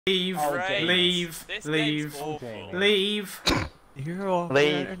Leave, leave, leave. You're awful.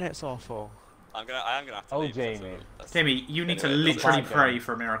 Your internet's awful. I am gonna have to leave. Jamie. Jamie, you need to literally pray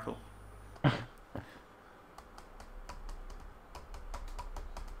for a miracle.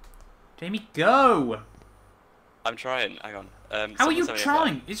 Jamie, go! I'm trying, hang on. How are you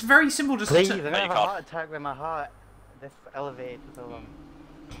trying? It's very simple, just Please, I'm gonna have a heart attack with my heart. This elevator for so long.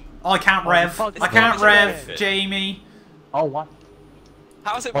 Oh, I can't rev. I can't rev, Jamie. Oh, what?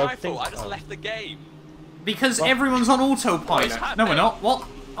 How is it my fault? I just left the game. Because everyone's on autopilot. No, we're not. What?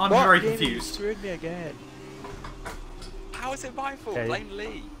 I'm very confused. You screwed me again. How is it my fault? Blame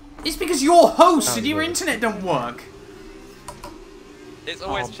Lee. It's because you're host and your internet don't work. It's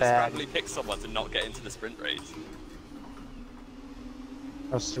always just randomly pick someone to not get into the sprint race.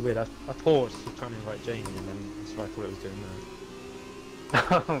 That's so weird. I thought it was trying to invite Jamie, and then that's what I thought it was doing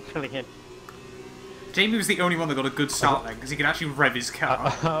Oh, brilliant. Jamie was the only one that got a good start then, because he could actually rev his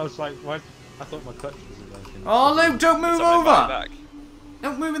car. I was like, what? I thought my clutch wasn't working. Oh, Luke, don't move over!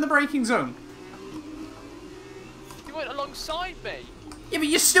 Don't move in the braking zone. You went alongside me. Yeah, but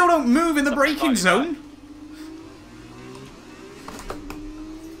you still don't move in the braking zone.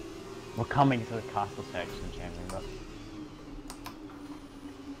 We're coming to the castle section, Jamie. But...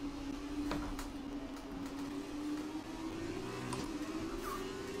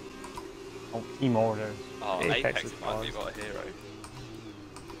 Oh, team orders. Oh, Apex might be what a hero.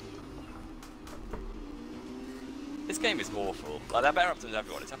 This game is awful. Like, they're better up than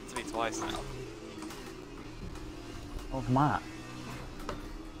everyone. It's happened to me twice now. Oh, Matt.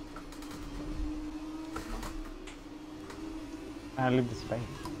 I leave the space.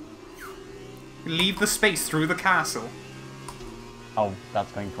 Leave the space through the castle. Oh,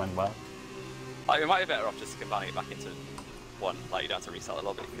 that's going to end well. Like, we might be better off just combining it back into one. Like, you don't have to restart the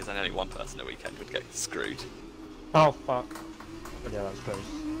lobby, because then only one person a weekend would get screwed. Oh, fuck. But yeah, that was close.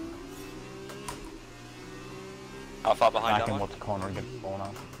 How far behind am I? I can watch the corner and get blown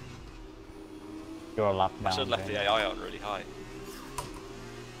up. You're a lap down. I should have left the AI on really high.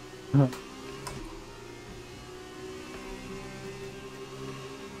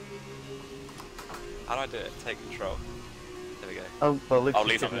 How do I do it? Take control. There we go. Oh, well, Luke's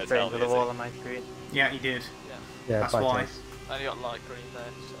Lee's just not straight gonna into tell the me, wall on my screen. Yeah, he did. Yeah, that's why. I only got light green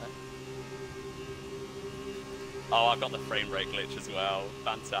there, so... Oh, I've got the frame rate glitch as well.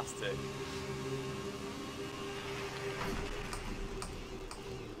 Fantastic.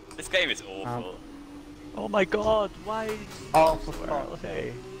 This game is awful. Oh my god, why? Oh, for fuck's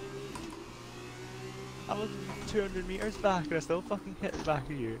sake. I was 200 meters back and I still fucking hit the back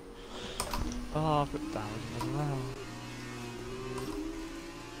of you. Oh, I've got damage as well.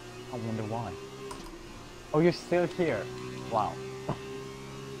 I wonder why. Oh, you're still here. Wow.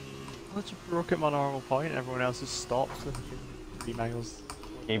 I just broke at my normal point and everyone else just stopped for 3 miles.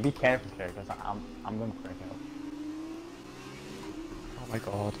 Okay, be careful here, because I'm going for a hill. Oh my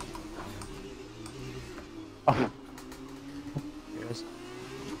god. Oh. Yes.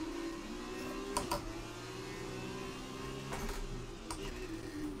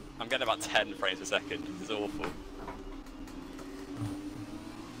 I'm getting about 10 frames per second. This is awful.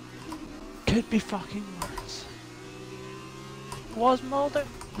 Could be fucking worse. Was Mulder?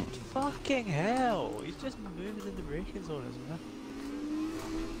 Fucking hell! He's just moving in the braking zone as well.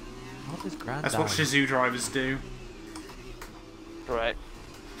 What is grand? That's what Shizou drivers do. Correct.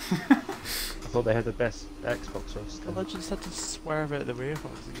 I thought they had the best Xbox roster. Well, I just had to swerve out of the way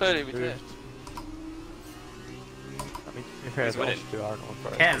from it. Clearly we did. I mean, to be fair, they also do Arnold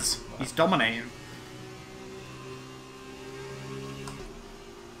for it. Kez, he's dominating.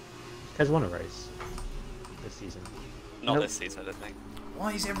 Kez won a race this season. Not this season, I don't think.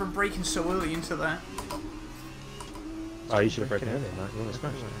 Why is everyone breaking so early into that? Oh, you should have broken earlier, Matt. You almost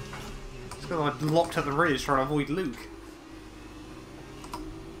smashed it. It's because I locked at the rears trying to avoid Luke.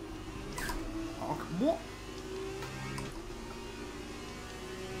 Oh, what?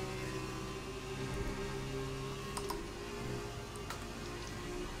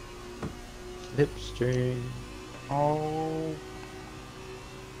 Slipstream. Oh.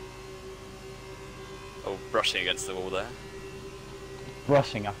 Oh, brushing against the wall there.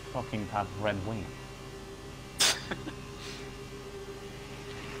 Brushing a fucking tab red wing.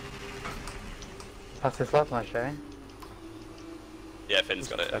 Pass this lap line, shall we? Yeah, Finn's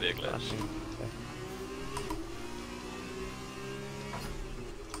got it. It'll be a glitch.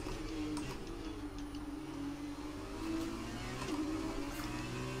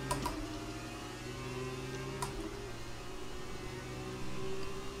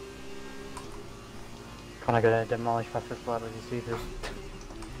 Kinda gonna demolish past this lap with your sweepers.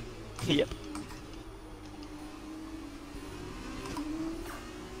 Yep.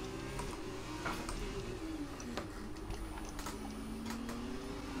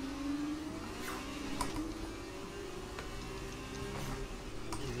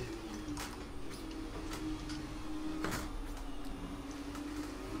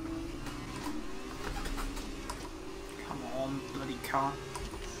 car.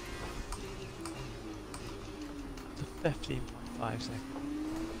 The 15.5 seconds.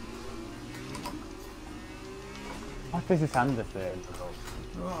 What is this under third?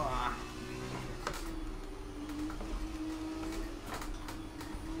 Ugh.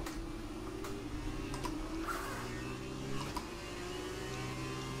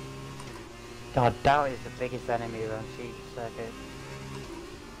 God, doubt is the biggest enemy around Sheep Circuit.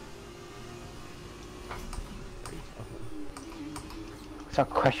 Start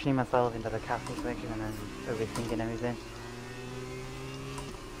questioning myself into the castle section and then overthinking everything.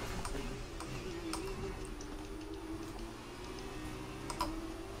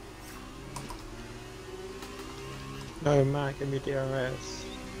 No, Matt, give me DRS.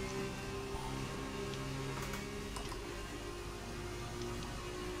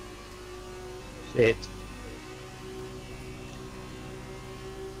 Shit.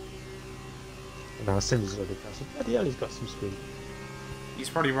 Now Sims is already passed. Bloody hell, he's got some speed. He's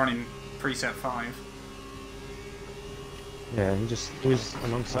probably running preset 5. Yeah, he was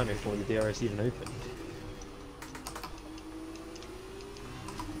alongside me before the DRS even opened.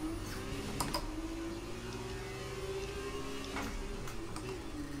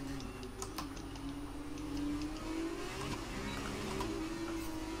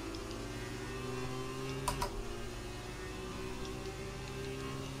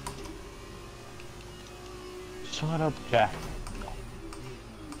 Shut up, Jack.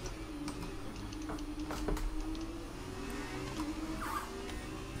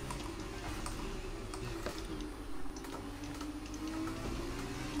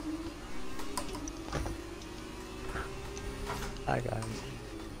 Hi guys.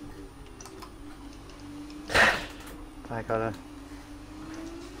 I gotta.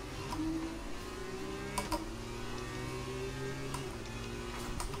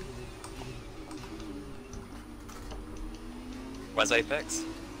 Where's Apex?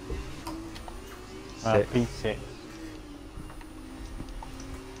 P6.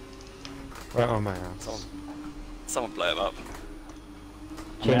 Right on my ass. Someone blow him up.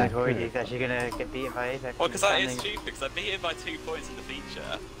 Jamie's worried he's actually gonna get beaten by Apex. Well, because that is stupid, because I beat him by 2 points in the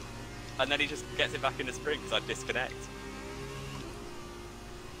feature, and then he just gets it back in the sprint because I disconnect.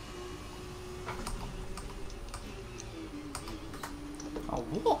 Oh,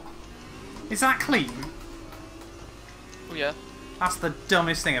 what? Is that clean? Oh yeah. That's the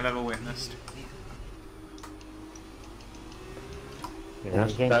dumbest thing I've ever witnessed. Yeah,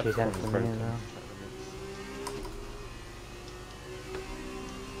 you can't choose that from me as well.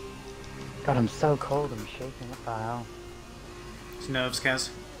 God, I'm so cold, I'm shaking, what the hell? It's nerves, Kez.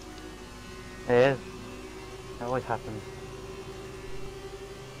 It is. It always happens.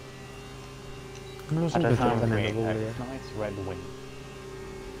 I don't Something know, in the great, wall a here. nice red wing.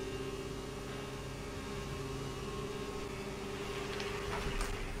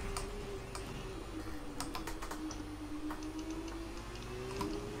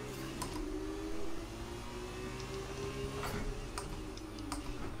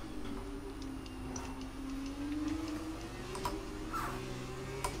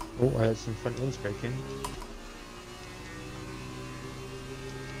 Oh, I had some front wings breaking.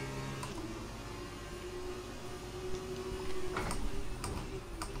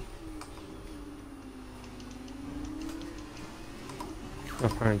 Oh,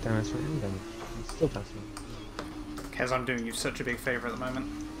 firing down his front wing then. He's still passing me. Kez, I'm doing you such a big favour at the moment.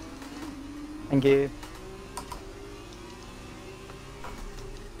 Thank you.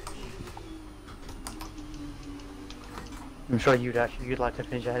 I'm sure you'd like to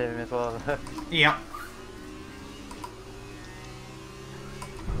finish ahead of him as well. Yeah.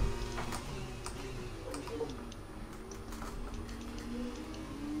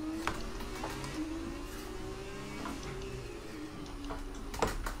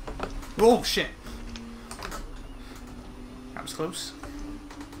 Oh shit! That was close.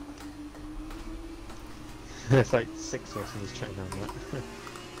 It's like 6 of us in this train now, right?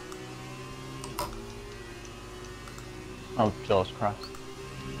 Oh, Jaws crashed.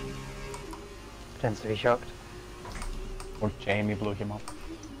 Tends to be shocked. Or Jamie blew him up.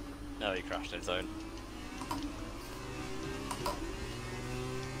 No, he crashed in his own.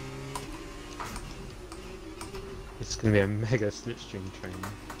 It's gonna be a mega slipstream train.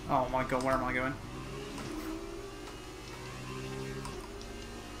 Oh my god, where am I going?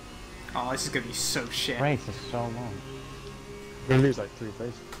 Oh, this is gonna be so shit. Race is so long. We're gonna lose like 3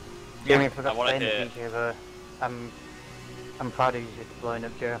 places. Jamie, I forgot I to wanna say in hear- the feature, but I'm proud of you for blowing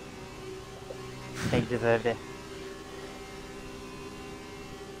up Joe. I think you deserved it.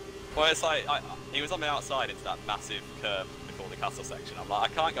 Well, it's like, he was on the outside into that massive curve before the castle section. I'm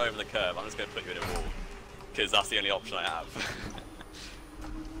like, I can't go over the curve, I'm just going to put you in a wall. Because that's the only option I have.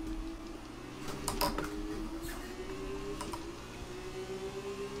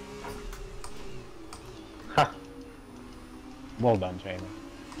 Well done, Jamie.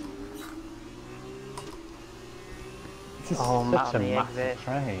 This is Oh, Matt such on a the massive exit.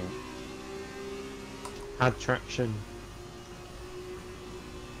 train. Add traction.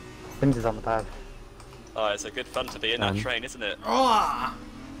 Sims is on the pad. Oh, it's a good fun to be in that train, isn't it? Oh!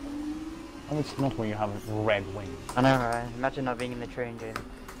 And it's not when you have red wings. I know, right? Imagine not being in the train, Jamie.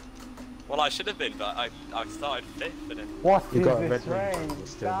 Well, I should have been, but I started 5th and then... What You is got a this red train? wing, you're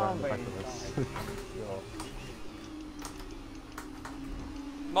still right in the back of us.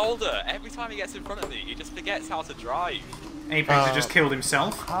 Mulder, every time he gets in front of me, he just forgets how to drive. Apex has just killed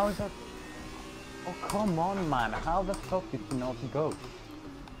himself. How is that? Oh, come on, man. How the fuck did you not go?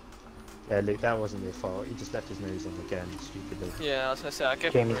 Yeah, Luke, that wasn't your fault. He just left his nose on again, stupidly. Yeah, I was gonna say, I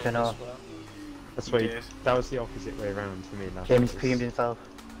gave Jamie's him been as off. well. That's why did. that was the opposite way around for me last Jamie's race. creamed himself.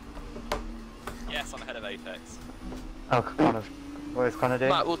 Yes, I'm ahead of Apex. Oh, Connor. What is Connor doing?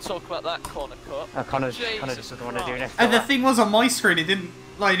 Matt, we'll talk about that corner cut. Oh, Connor Jesus just doesn't want to do Christ. this. And the thing was, on my screen, it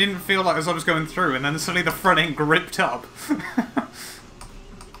didn't feel like as I was going through, and then suddenly the front end gripped up.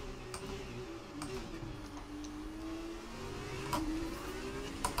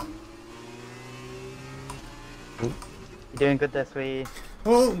 You're doing good this week.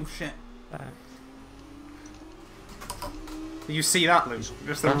 Oh shit! Did you see that, Luke?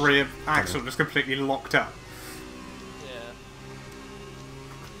 Just the rear axle just completely locked up. Yeah.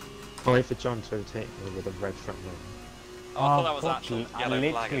 I'll wait for John to overtake me with a red front wing. Oh, I thought that was fuck actual you. I yellow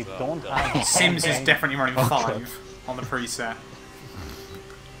flag literally as well. don't Duh. have Sims is anything. definitely running 5 on the preset.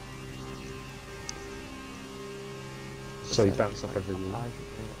 So you bounce off every wheel.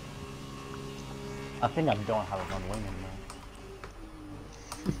 I think I don't have a one wing anymore.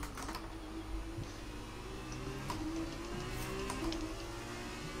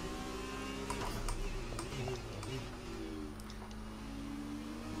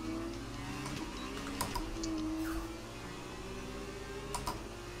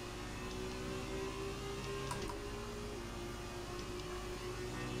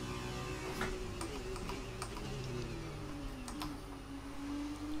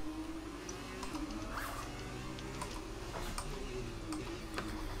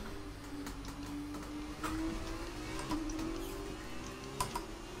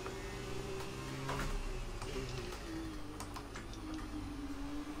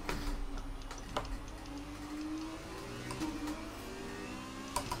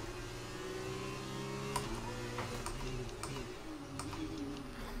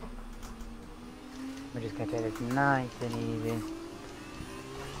 We're just gonna take this nice and easy.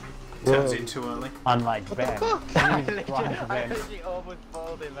 Turns in too early. Unlike Ben. I He's blind to Ben. literally almost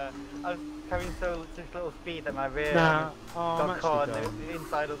folded him there. I was carrying such little speed that my rear Nah, oh, I'm got caught actually in done. the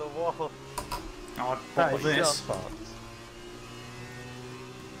inside of the wall. Oh, what That was is this? just fucked.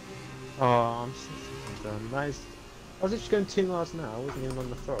 Oh, I'm so fucking done. That is... I was just going 2 miles an hour, I wasn't even on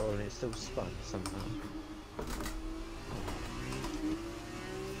the throttle and it still spun somehow.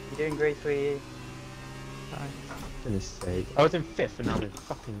 You're doing great, sweetie. Goodness sake. I was in 5th and now I'm in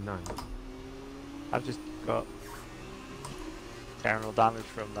fucking 9th. I've just got general damage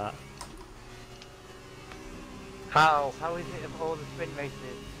from that. How? How is it of all the sprint races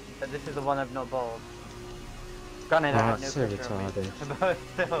that this is the one I've not bowled? Granted, I Oh, have no it's so pressure on me, retarded. but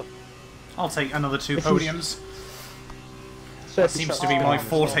still. I'll take another 2 This is- podiums. So if seems you to be shut my down,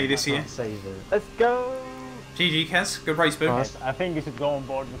 forte I this year. can't save it. Let's go! GG, Kes. Good race, boo. Right. I think you should go on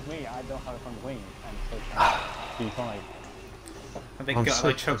board with me. I don't have a front wing. I'm so trying to be fine. I think I'm I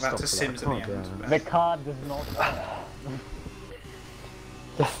so choked that to pissed off Sims with at the that. end. Oh, The car does not.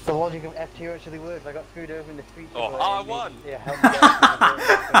 The logic of F2 actually works. I got screwed over in the street. Oh, before, I and won! Yeah, help me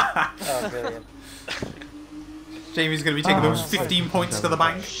out. Oh, brilliant. Jamie's going to be taking those 15 points to the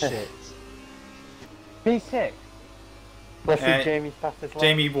bank. Shit. P6. Let's see Uh, Jamie's fastest lap.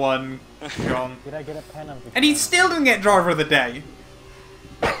 Jamie won. John. Did I get a penalty? And he still didn't get driver of the day.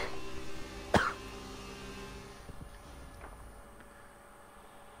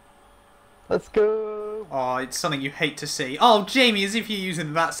 Let's go! Oh, it's something you hate to see. Oh, Jamie, as if you're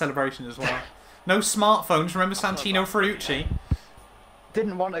using that celebration as well. No smartphones. Remember Santino Ferrucci?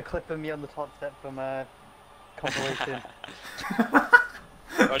 Didn't want a clip of me on the top step from a compilation.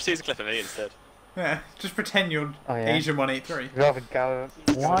 Well, just use a clip of me instead. Yeah, just pretend you're Oh, yeah? Asian 183. Rather go.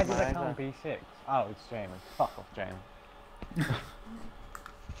 Why go did I with count mine, P6? Oh, it's Jamie. Fuck off, Jamie.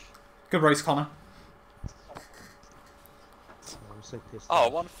 Good race, Connor. I'm so pissed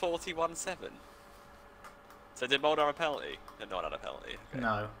Oh, off. 141.7. So did Mulder have a penalty? No, not a penalty. Okay.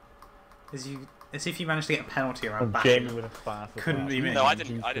 No. As if you managed to get a penalty around back. Jamie would have fast. Couldn't be me. No, I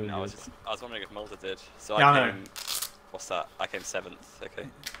didn't. I didn't. I was wondering if Mulder did. So Yeah, I I know. came. What's that? I came 7th. Okay.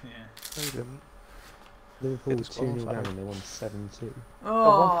 Yeah. No, you didn't. Liverpool It's 2-0 qualified. down and they won 7-2.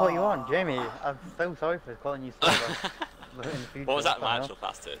 Oh, 141, Jamie. I'm so sorry for calling you slower. But in the future, What was that somehow. my actual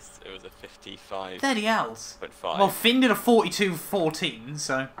fastest? It was a 55.5. Bloody hells. Well, Finn did a 42.14,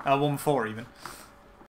 so 1.4 even.